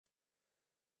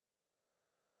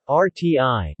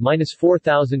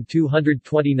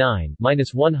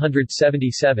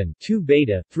RTI-4229-177 2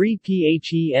 beta 3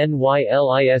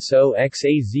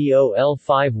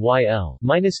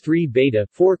 PHENYLISOXAZOL5YL-3 beta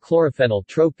 4 chlorophenyl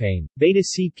tropane beta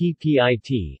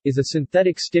CPPIT is a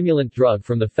synthetic stimulant drug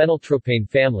from the phenyltropane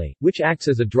family, which acts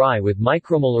as a dry with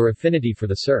micromolar affinity for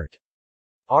the SERT.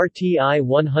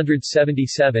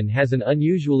 RTI-177 has an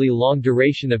unusually long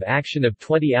duration of action of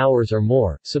 20 hours or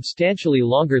more, substantially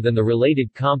longer than the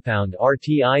related compound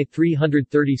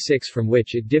RTI-386, from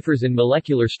which it differs in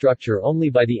molecular structure only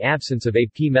by the absence of a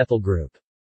p-methyl group.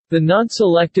 The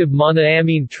non-selective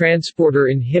monoamine transporter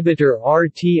inhibitor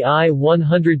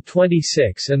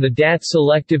RTI-126 and the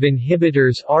DAT-selective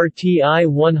inhibitors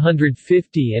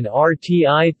RTI-150 and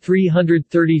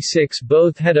RTI-336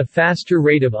 both had a faster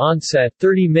rate of onset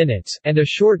 30 minutes and a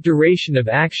short duration of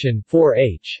action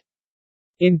 4h.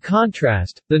 In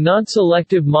contrast, the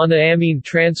non-selective monoamine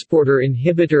transporter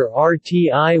inhibitor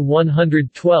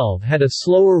RTI-112 had a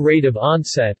slower rate of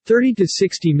onset 30 to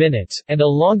 60 minutes and a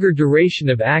longer duration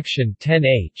of action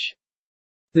 10h.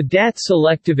 The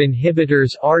DAT-selective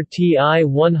inhibitors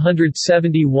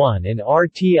RTI-171 and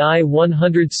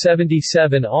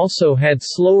RTI-177 also had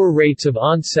slower rates of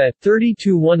onset 30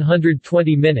 to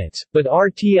 120 minutes, but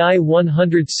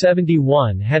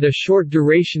RTI-171 had a short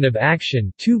duration of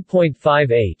action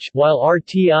 2.5h, while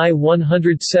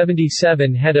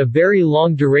RTI-177 had a very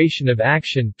long duration of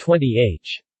action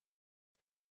 20h.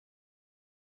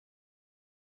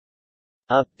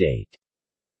 Update.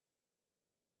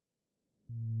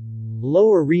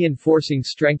 Lower reinforcing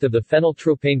strength of the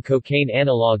phenyltropane cocaine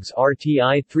analogues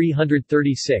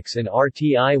RTI-336 and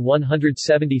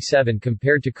RTI-177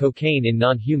 compared to cocaine in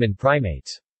non-human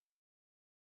primates.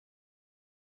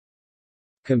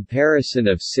 Comparison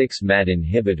of 6-MAT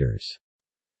inhibitors.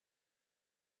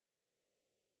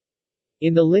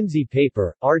 In the Lindsay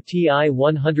paper,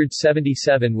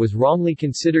 RTI-177 was wrongly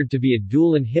considered to be a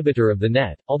dual inhibitor of the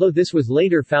NET, although this was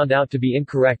later found out to be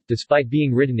incorrect despite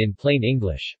being written in plain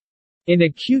English. In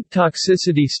acute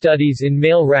toxicity studies in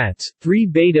male rats,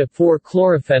 3-beta-4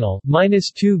 chlorophenyl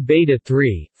 -2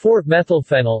 beta-3,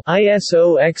 4-methylphenyl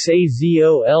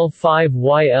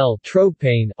ISOXAZOL5YL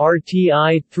tropane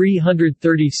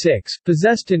RTI-336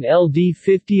 possessed an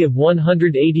LD50 of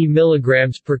 180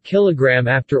 mg per kilogram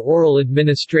after oral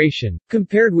administration,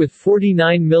 compared with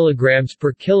 49 mg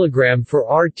per kilogram for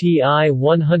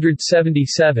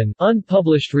RTI-177.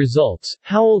 Unpublished results.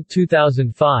 Howell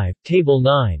 2005, Table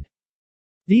 9.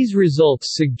 These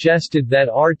results suggested that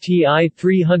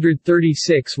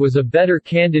RTI-336 was a better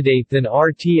candidate than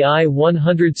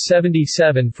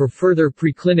RTI-177 for further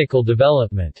preclinical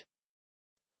development.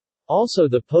 Also,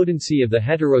 the potency of the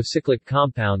heterocyclic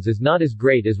compounds is not as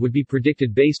great as would be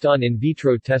predicted based on in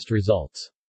vitro test results.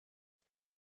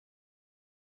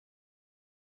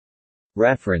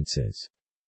 References.